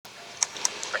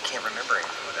can't remember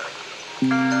anything without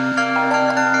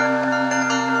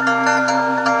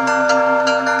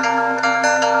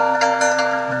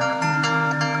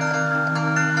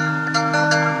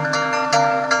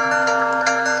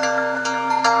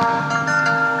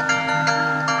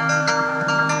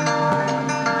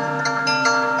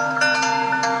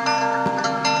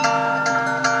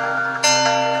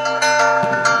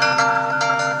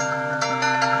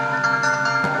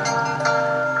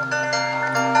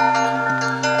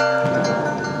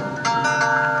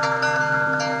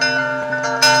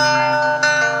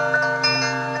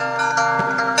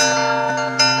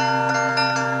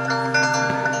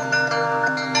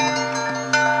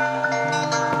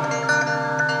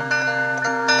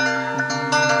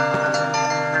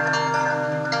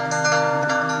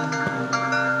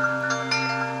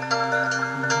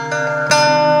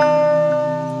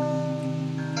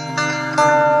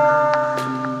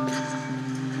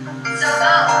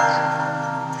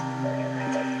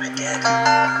I did.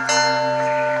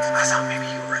 I thought maybe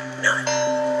you were a nut.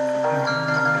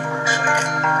 You were excited.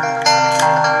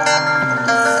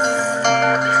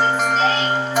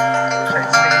 I wish I'd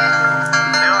stayed.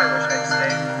 Now I wish I'd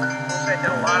stayed. I wish I'd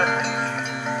done a lot of things.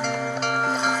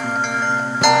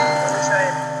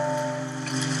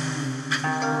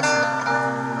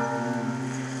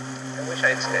 I wish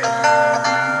I'd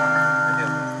stayed.